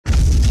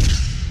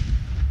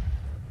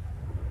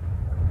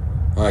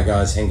Hi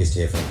guys, Hengist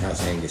here from House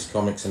Hengist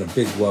Comics, and a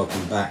big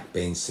welcome back,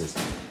 Beansters.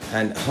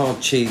 And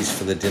hard cheese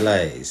for the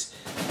delays,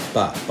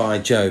 but by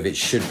Jove, it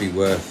should be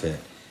worth it.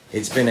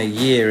 It's been a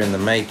year in the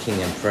making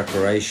and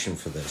preparation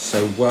for this,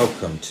 so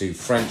welcome to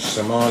French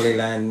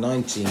Somaliland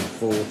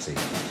 1940.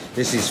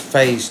 This is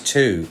phase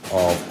 2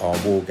 of our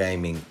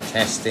wargaming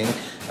testing.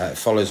 It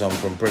follows on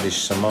from British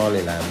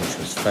Somaliland, which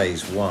was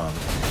phase 1.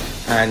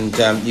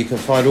 And you can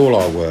find all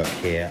our work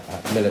here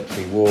at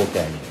Military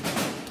Wargaming.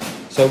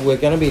 So we're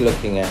going to be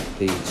looking at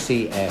the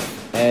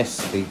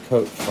CFS, the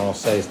Côte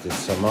Française de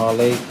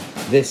Somalie.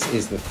 This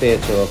is the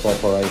theatre of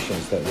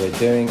operations that we're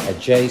doing,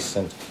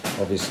 adjacent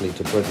obviously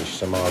to British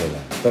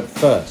Somaliland. But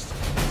first,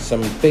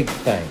 some big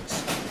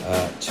thanks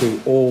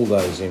to all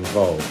those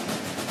involved,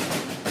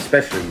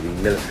 especially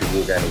the Military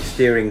Wargaming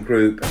Steering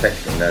Group,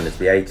 affectionately known as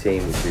the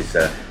A-Team, which is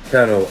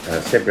Colonel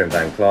Sibrin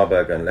van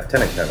Klarberg and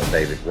Lieutenant Colonel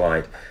David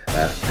White,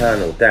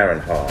 Colonel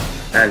Darren Hart,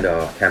 and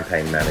our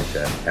campaign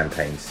manager,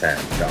 Campaign Sam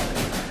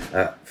Charlie.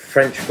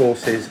 French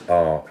forces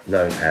are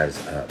known as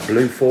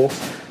Blue Force.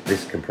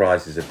 This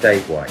comprises of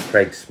Dave White,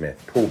 Craig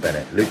Smith, Paul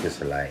Bennett, Lucas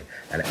Hallane,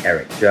 and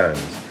Eric Jones.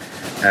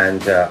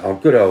 And our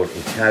good old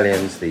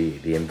Italians,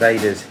 the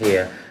invaders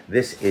here,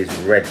 this is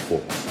Red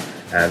Force.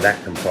 And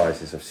that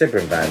comprises of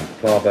Sibrin van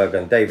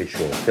Klarberg, David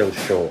Shaw, Phil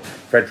Short,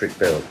 Frederick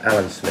Bild,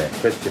 Alan Smith,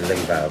 Christian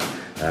Lingveld,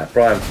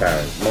 Brian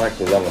Farron,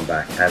 Michael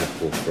Longenbach, and of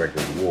course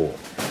Gregory Ward.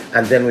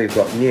 And then we've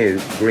got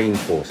new Green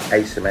Force,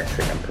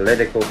 asymmetric and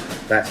political.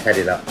 That's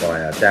headed up by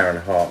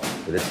Darren Hart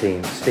with a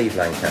team, Steve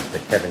Lancaster,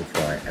 Kevin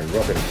Fry, and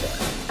Robin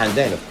Fry. And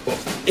then, of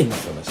course, the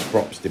infamous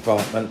props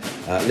department,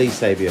 Lee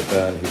Xavier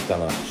Byrne, who's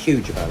done a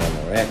huge amount on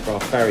our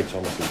aircraft, Barry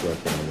Thomas is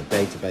working on the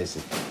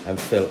databases, and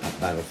Phil at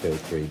Battlefield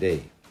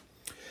 3D.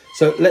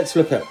 So let's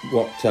look at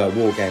what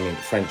Wargaming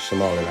French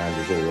Somaliland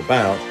is all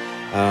about.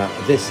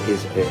 This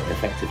is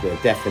effectively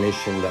a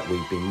definition that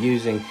we've been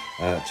using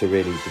to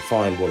really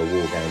define what a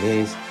wargame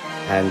is.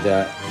 And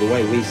the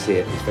way we see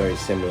it is very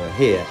similar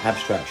here: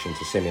 abstraction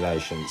to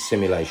simulation,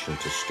 simulation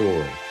to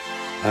story.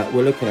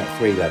 We're looking at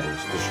 3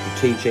 levels: the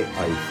strategic,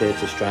 i.e.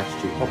 theatre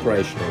strategy,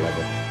 operational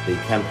level, the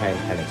campaign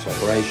and its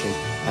operations,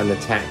 and the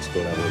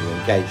tactical level, the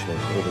engagement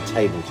or the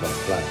tabletop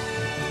play.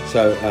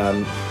 So,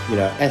 you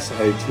know,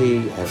 SOT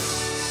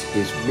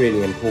is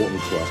really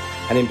important to us,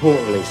 and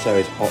importantly so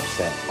is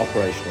OPSEC,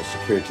 operational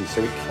security.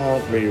 So we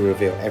can't really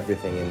reveal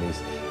everything in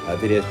these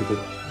videos because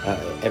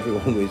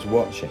everyone who is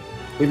watching.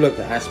 We've looked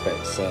at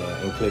aspects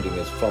including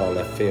as far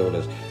left field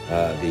as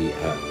the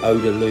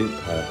Oda loop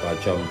by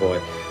John Boy,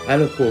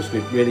 and of course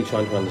we're really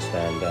trying to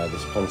understand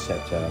this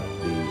concept,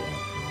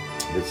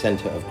 the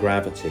centre of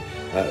gravity,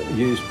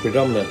 used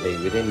predominantly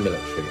within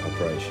military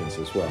operations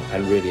as well,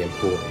 and really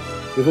important.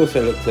 We've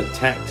also looked at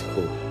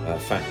tactical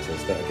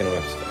factors that are going to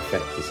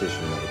affect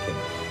decision making.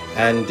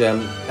 And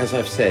as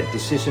I've said,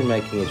 decision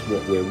making is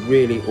what we're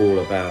really all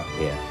about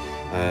here.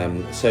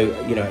 So,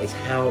 you know, it's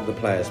how the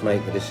players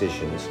make the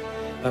decisions.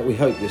 We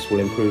hope this will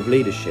improve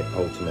leadership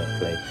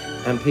ultimately,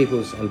 and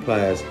people's and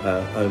players'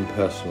 own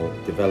personal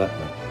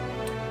development.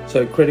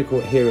 So critical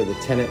here are the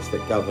tenets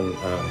that govern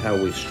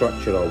how we've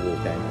structured our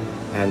wargame,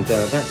 and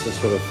that's a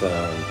sort of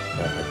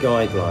a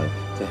guideline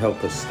to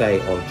help us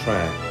stay on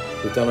track.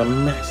 We've done a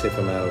massive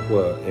amount of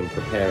work in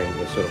preparing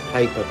the sort of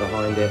paper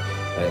behind it,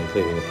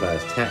 including the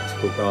player's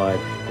tactical guide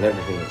and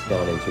everything that's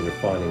gone into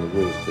refining the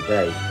rules to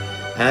date,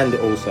 and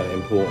also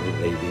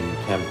importantly the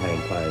campaign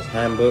player's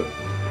handbook.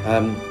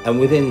 And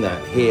within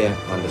that, here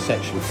under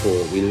section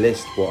 4, we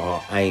list what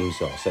our aims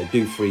are, so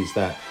do freeze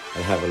that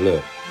and have a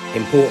look.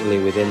 Importantly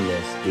within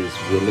this is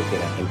we're looking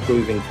at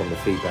improving from the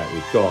feedback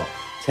we've got,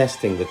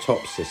 testing the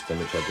top system,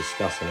 which I'll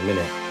discuss in a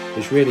minute,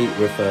 which really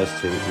refers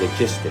to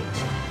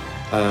logistics,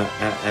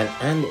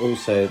 and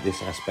also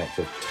this aspect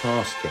of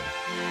tasking.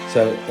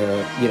 So,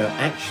 you know,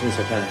 actions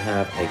are going to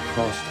have a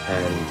cost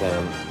and,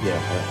 you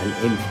know,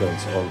 an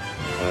influence on,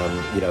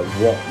 you know,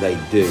 what they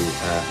do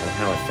and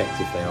how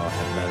effective they are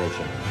at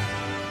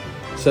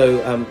managing.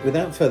 So,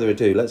 without further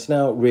ado, let's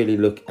now really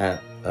look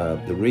at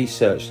the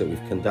research that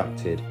we've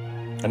conducted.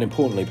 And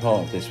importantly,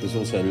 part of this was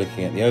also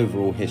looking at the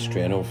overall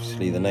history and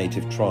obviously the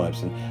native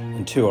tribes, and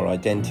 2 are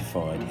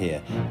identified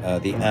here,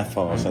 the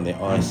Afars and the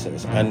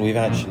Isas, and we've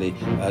actually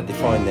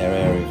defined their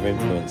area of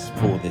influence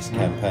for this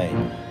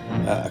campaign.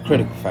 A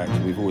critical factor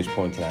we've always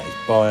pointed out is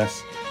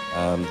bias,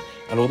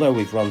 and although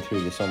we've run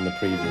through this on the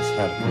previous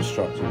How to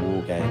Construct a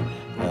War Game,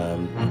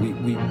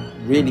 we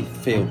really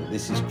feel that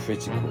this is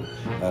critical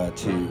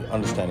to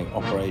understanding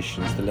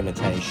operations, the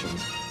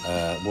limitations,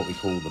 what we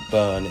call the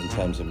burn in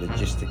terms of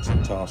logistics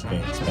and tasking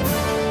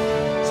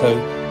expenditure. So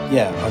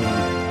yeah, I mean,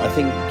 I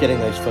think getting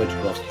those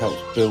photographs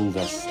helps build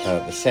us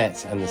the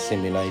sets and the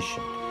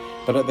simulation.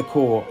 But at the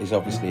core is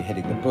obviously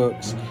hitting the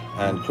books,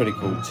 and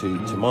critical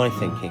to my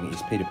thinking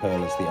is Peter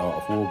Perler's The Art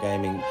of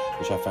Wargaming,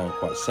 which I found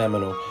quite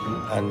seminal.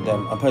 And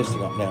I'm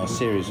posting up now a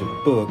series of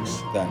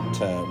books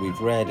that we've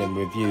read and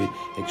reviewed,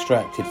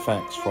 extracted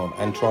facts from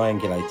and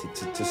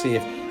triangulated to see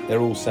if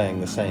they're all saying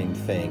the same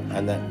thing,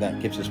 and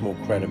that gives us more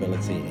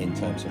credibility in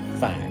terms of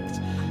fact.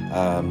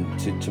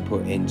 to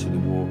put into the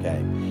war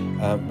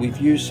game. We've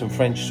used some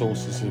French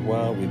sources as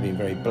well. We've been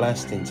very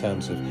blessed in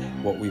terms of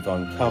what we've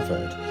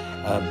uncovered,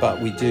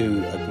 but we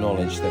do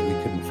acknowledge that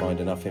we couldn't find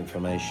enough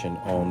information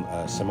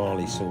on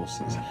Somali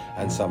sources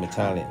and some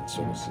Italian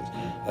sources.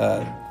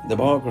 The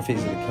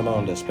biographies of the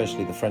commander,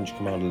 especially the French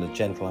commander Le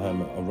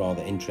Gentlehomme, are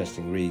rather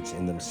interesting reads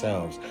in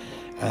themselves.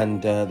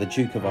 And the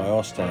Duke of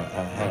Aosta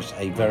has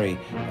a very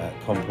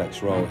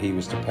complex role. He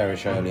was to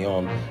perish early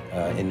on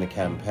in the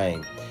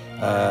campaign.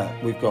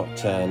 We've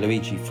got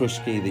Luigi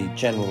Frusci, the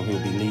general who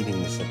will be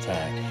leading this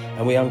attack,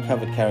 and we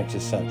uncovered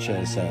characters such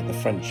as the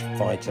French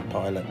fighter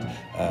pilot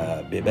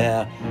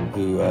Bibert,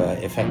 who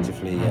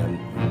effectively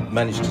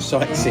managed to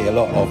sightsee a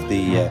lot of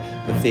the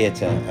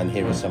theatre, and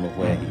here are some of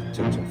where he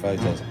took some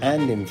photos,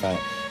 and in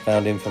fact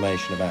found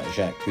information about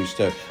Jacques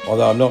Cousteau.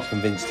 Although I'm not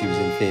convinced he was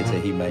in theatre,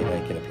 he may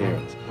make an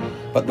appearance.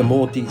 But the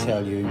more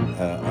detail you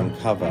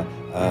uncover,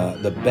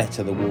 the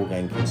better the war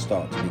game can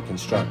start to be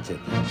constructed.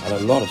 And a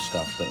lot of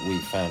stuff that we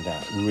found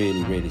out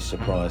really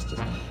surprised us.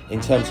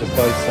 In terms of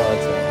both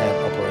sides that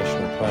had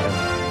operational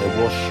plans,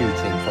 there was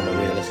shooting from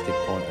a realistic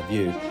point of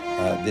view.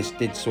 This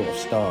did sort of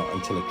start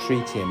until a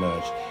treaty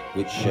emerged,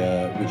 which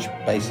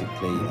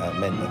basically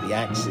meant that the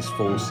Axis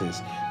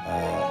forces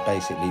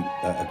basically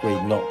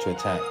agreed not to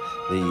attack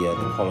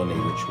the colony,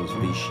 which was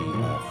Vichy,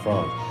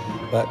 France.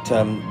 But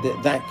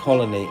that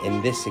colony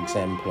in this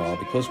exemplar,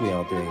 because we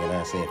are doing an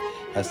as if,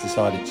 has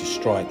decided to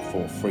strike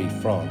for Free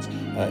France.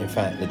 In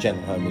fact, Le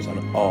Gentlehomme was an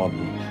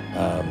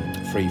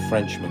ardent Free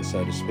Frenchman,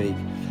 so to speak.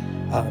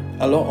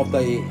 A lot of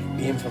the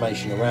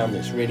information around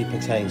this really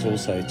pertains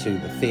also to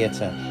the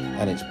theatre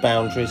and its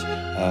boundaries.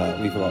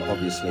 We've got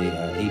obviously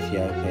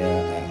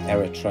Ethiopia,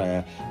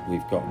 Eritrea,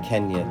 we've got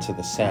Kenya to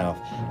the south.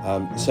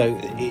 So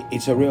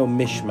it's a real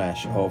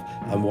mishmash of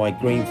and why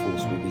Green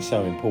Force will be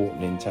so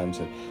important in terms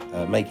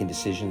of making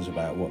decisions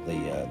about what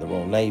the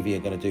Royal Navy are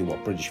going to do,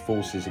 what British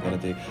forces are going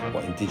to do,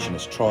 what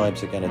indigenous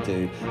tribes are going to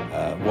do,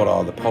 what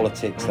are the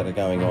politics that are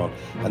going on.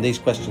 And these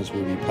questions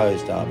will be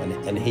posed up,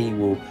 and he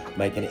will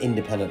make an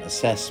independent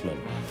assessment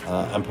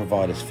and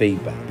provide us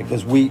feedback,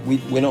 because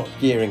we're not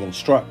gearing and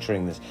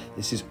structuring this.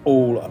 This is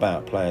all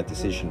about player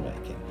decision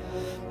making.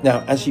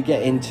 Now, as you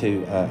get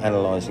into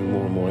analysing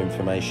more and more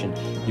information,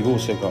 you've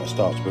also got to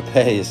start to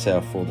prepare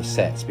yourself for the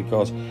sets,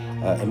 because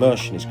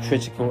immersion is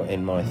critical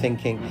in my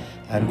thinking,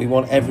 and we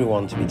want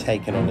everyone to be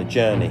taken on a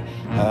journey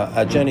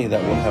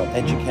that will help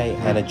educate,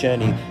 and a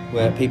journey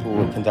where people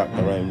will conduct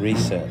their own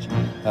research.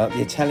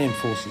 The Italian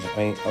forces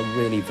are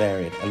really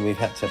varied, and we've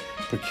had to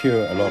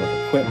procure a lot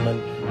of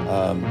equipment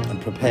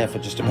and prepare for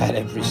just about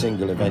every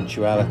single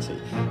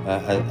eventuality.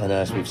 And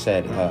as we've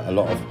said, a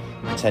lot of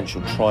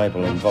potential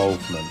tribal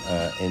involvement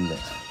in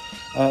this.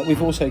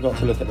 We've also got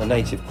to look at the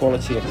native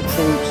quality of the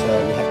troops.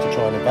 We have to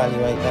try and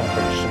evaluate that.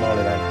 British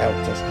Somaliland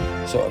helped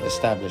us sort of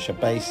establish a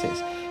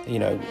basis, you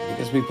know,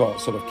 because we've got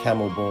sort of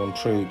camel-born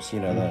troops, you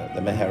know,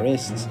 the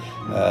Meharists,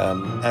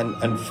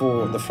 and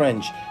for the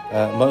French,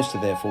 most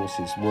of their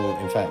forces will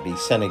in fact be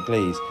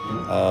Senegalese,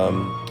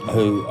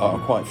 who are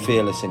quite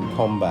fearless in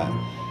combat.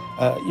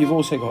 You've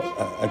also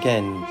got,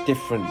 again,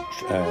 different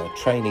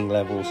training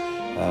levels,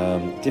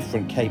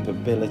 different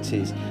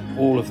capabilities.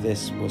 All of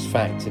this was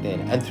factored in,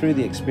 and through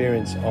the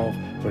experience of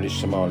British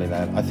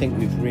Somaliland, I think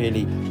we've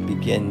really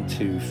begun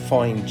to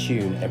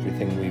fine-tune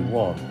everything we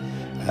want,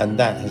 and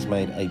that has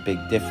made a big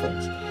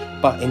difference.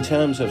 But in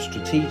terms of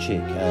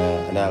strategic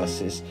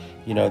analysis,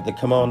 you know, the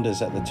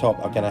commanders at the top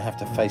are going to have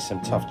to face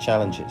some tough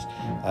challenges,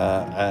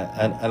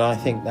 and I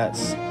think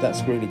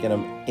that's really going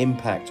to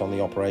impact on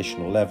the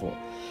operational level.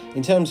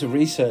 In terms of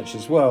research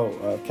as well,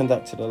 I've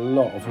conducted a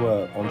lot of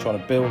work on trying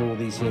to build all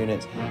these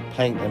units,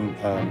 paint them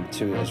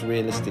to as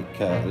realistic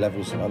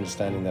levels of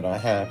understanding that I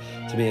have,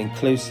 to be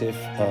inclusive,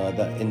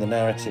 that in the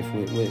narrative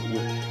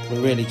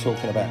we're really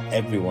talking about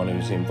everyone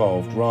who's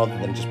involved, rather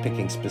than just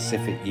picking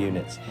specific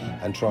units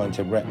and trying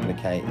to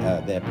replicate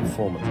their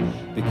performance.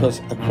 Because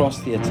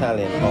across the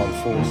Italian armed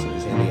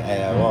forces in the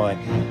AOI,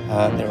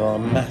 there are a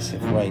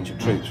massive range of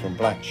troops, from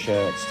black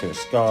shirts to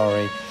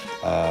Ascari,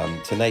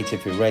 to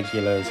native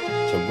irregulars,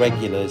 to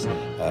regulars,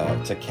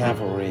 to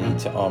cavalry,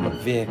 to armoured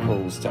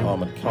vehicles, to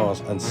armoured cars,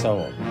 and so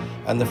on.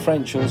 And the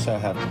French also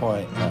have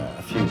quite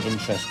a few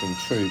interesting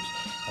troops.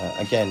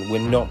 Again,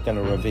 we're not going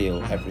to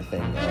reveal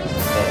everything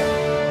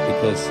there,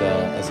 because,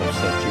 as I've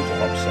said, due to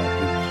OPSEC,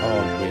 we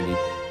can't really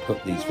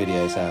put these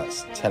videos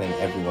out telling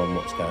everyone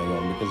what's going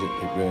on, because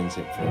it ruins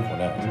it for everyone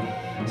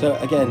else. So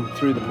again,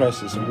 through the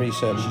process of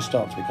research, you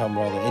start to become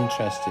rather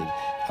interested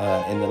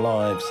in the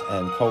lives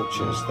and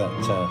cultures that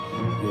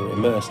you're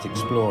immersed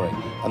exploring,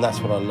 and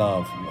that's what I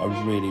love.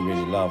 I really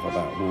love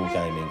about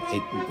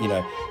wargaming. You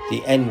know,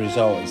 the end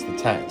result is the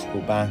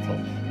tactical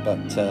battle,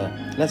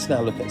 but let's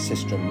now look at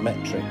system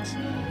metrics.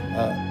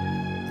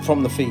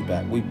 From the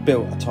feedback, we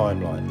built a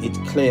timeline. It's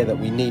clear that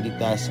we needed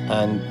this,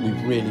 and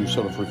we've really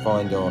sort of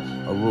refined our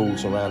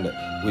rules around it.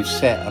 We've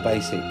set a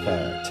basic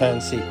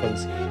turn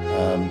sequence,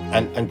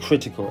 and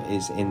critical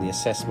is in the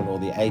assessment or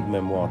the aid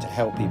memoir to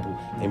help people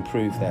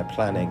improve their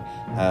planning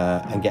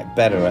and get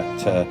better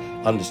at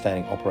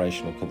understanding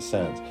operational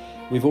concerns.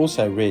 we've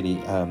also really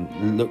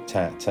looked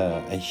at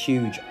a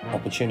huge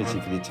opportunity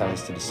for the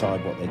Italians to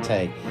decide what they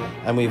take,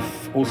 and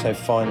we've also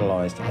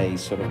finalised a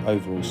sort of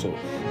overall sort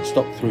of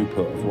stock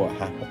throughput of what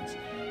happens.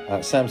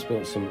 Sam's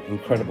built some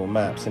incredible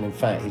maps, and in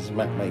fact his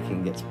map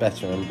making gets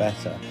better and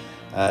better,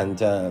 and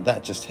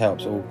that just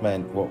helps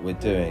augment what we're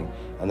doing,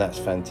 and that's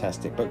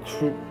fantastic. But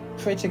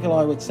critical,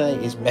 I would say,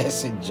 is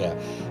Messenger.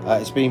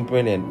 It's been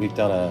brilliant. We've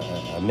done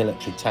a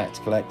military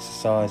tactical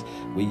exercise.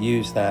 We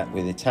use that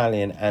with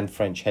Italian and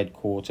French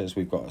headquarters.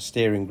 We've got a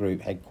steering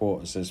group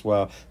headquarters as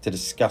well to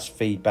discuss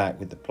feedback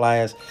with the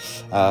players.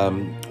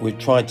 We've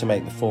tried to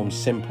make the forms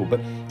simple, but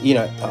you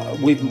know,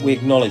 we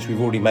acknowledge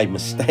we've already made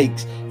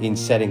mistakes in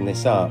setting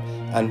this up,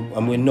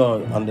 and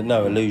we're under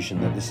no illusion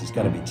that this is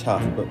going to be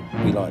tough. But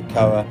we like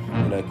COA,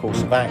 you know,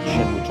 course of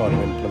action. We're trying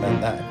to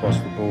implement that across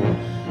the board.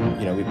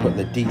 You know, we put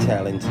the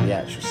detail into the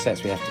actual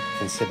sets. We have to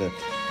consider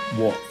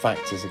what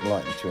factors are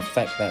likely to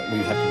affect that. We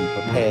have to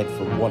be prepared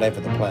for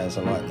whatever the players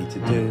are likely to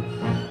do.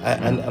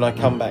 And I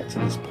come back to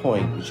this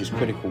point, which is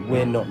critical.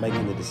 We're not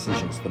making the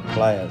decisions, the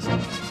players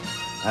are.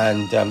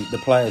 And the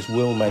players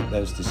will make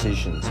those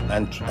decisions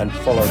and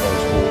follow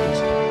those orders.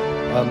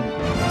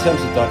 In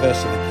terms of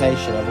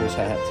diversification, I've also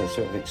had to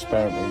sort of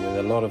experiment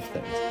with a lot of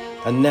things.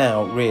 And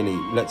now, really,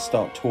 let's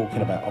start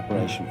talking about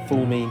Operation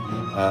FULMINE.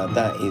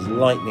 That is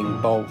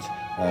lightning bolt.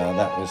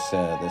 That was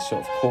the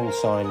sort of call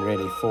sign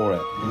really for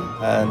it,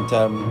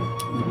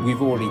 and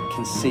we've already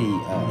can see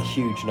a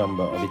huge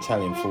number of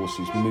Italian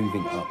forces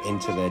moving up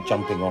into their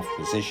jumping off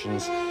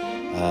positions,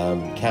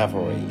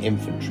 cavalry,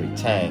 infantry,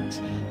 tanks.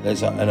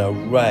 There's an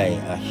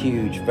array, a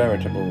huge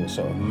veritable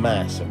sort of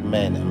mass of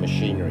men and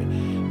machinery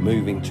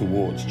moving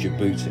towards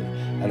Djibouti,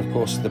 and of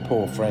course the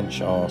poor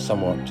French are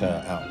somewhat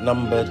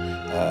outnumbered,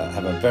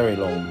 have a very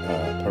long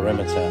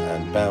perimeter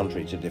and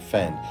boundary to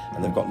defend,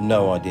 and they've got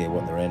no idea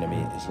what their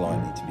enemy is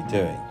likely to be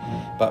doing.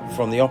 But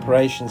from the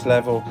operations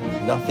level,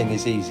 nothing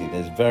is easy.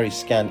 There's very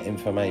scant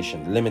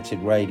information, limited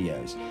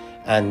radios,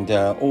 and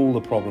all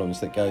the problems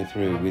that go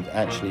through with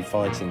actually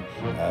fighting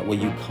where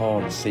you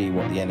can't see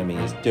what the enemy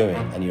is doing,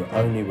 and you're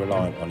only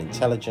reliant on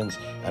intelligence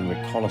and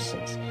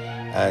reconnaissance.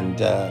 And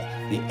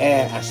the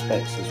air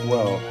aspects as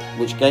well,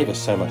 which gave us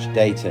so much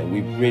data,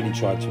 we've really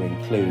tried to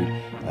include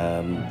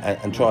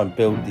and try and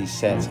build these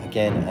sets,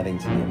 again adding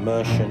to the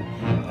immersion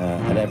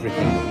and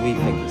everything that we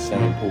think is so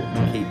important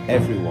to keep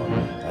everyone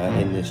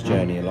in this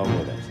journey along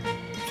with us.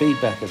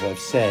 Feedback, as I've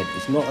said,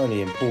 is not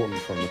only important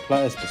from the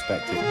player's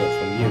perspective, but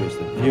from you as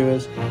the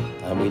viewers,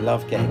 and we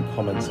love getting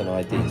comments and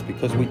ideas,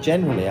 because we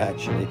generally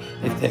actually,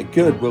 if they're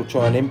good, we'll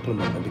try and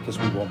implement them, because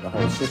we want the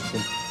whole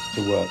system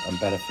to work and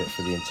benefit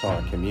for the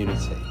entire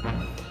community.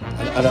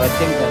 And I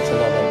think that's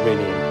another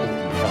really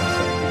important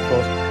facet,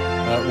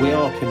 because we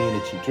are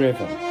community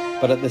driven,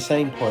 but at the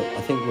same point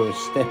I think we're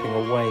stepping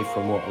away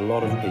from what a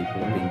lot of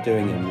people have been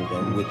doing in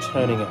Wargaming. We're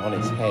turning it on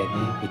its head.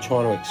 We're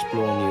trying to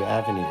explore new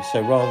avenues.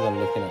 So rather than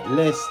looking at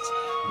lists,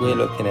 we're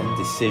looking at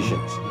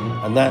decisions,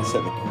 and that's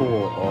at the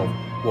core of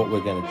what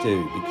we're going to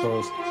do,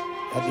 because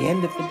at the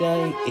end of the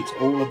day, it's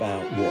all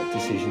about what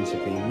decisions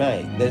have been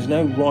made. There's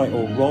no right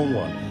or wrong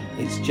one.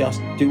 It's just,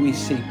 do we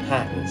see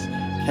patterns?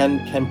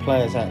 Can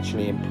players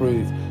actually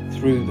improve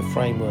through the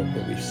framework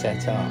that we've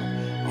set up?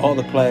 Are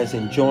the players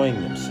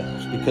enjoying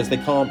themselves? Because they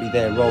can't be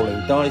there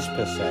rolling dice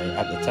per se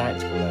at the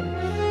tactical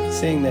level.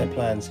 Seeing their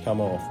plans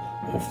come off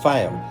or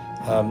fail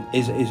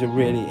is a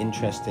really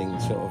interesting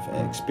sort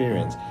of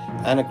experience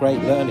and a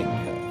great learning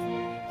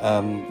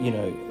curve. You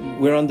know,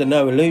 we're under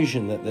no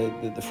illusion that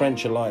the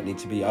French are likely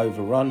to be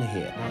overrun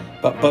here,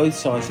 but both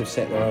sides have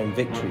set their own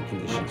victory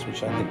conditions,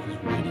 which I think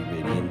is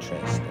really, really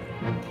interesting.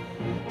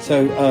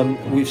 So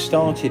we've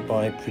started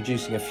by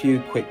producing a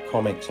few quick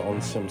comics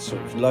on some sort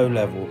of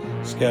low-level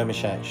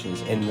skirmish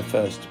actions in the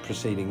first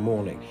preceding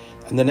morning.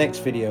 And the next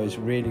video is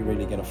really,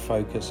 really going to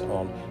focus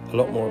on a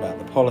lot more about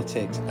the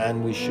politics,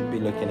 and we should be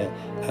looking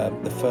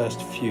at the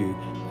first few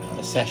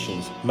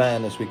sessions,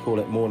 man, as we call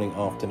it, morning,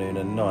 afternoon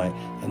and night,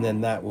 and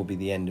then that will be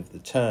the end of the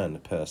turn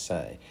per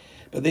se.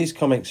 But these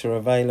comics are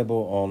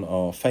available on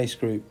our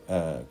Facebook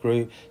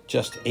group.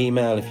 Just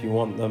email if you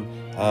want them.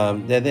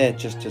 They're there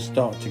just to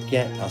start to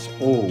get us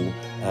all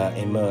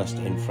immersed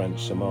in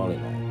French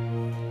Somaliland.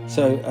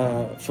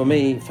 So for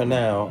me, for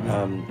now,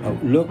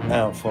 look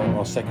out for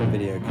our second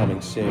video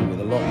coming soon with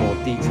a lot more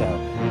detail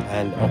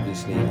and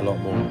obviously a lot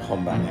more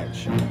combat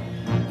action.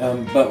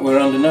 But we're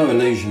under no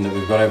illusion that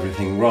we've got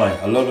everything right.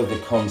 A lot of the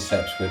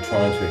concepts we're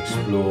trying to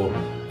explore,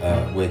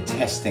 we're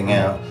testing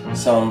out.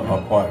 Some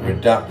are quite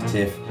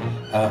reductive.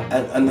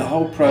 And the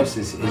whole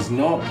process is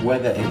not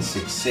whether it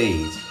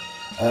succeeds,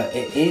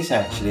 it is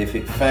actually if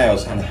it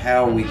fails and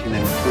how we can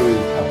improve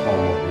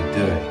upon what we're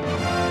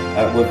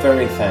doing. We're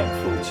very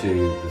thankful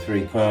to the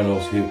three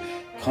colonels who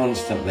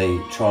constantly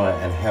try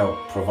and help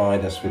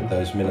provide us with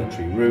those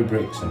military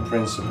rubrics and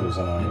principles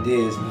and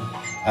ideas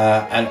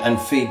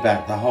and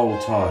feedback the whole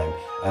time,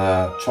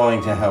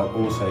 trying to help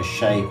also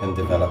shape and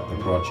develop the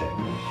project.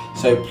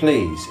 So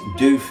please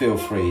do feel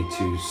free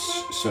to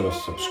sort of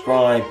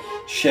subscribe,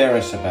 share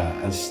us about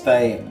and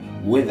stay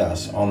with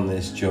us on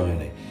this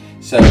journey.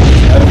 So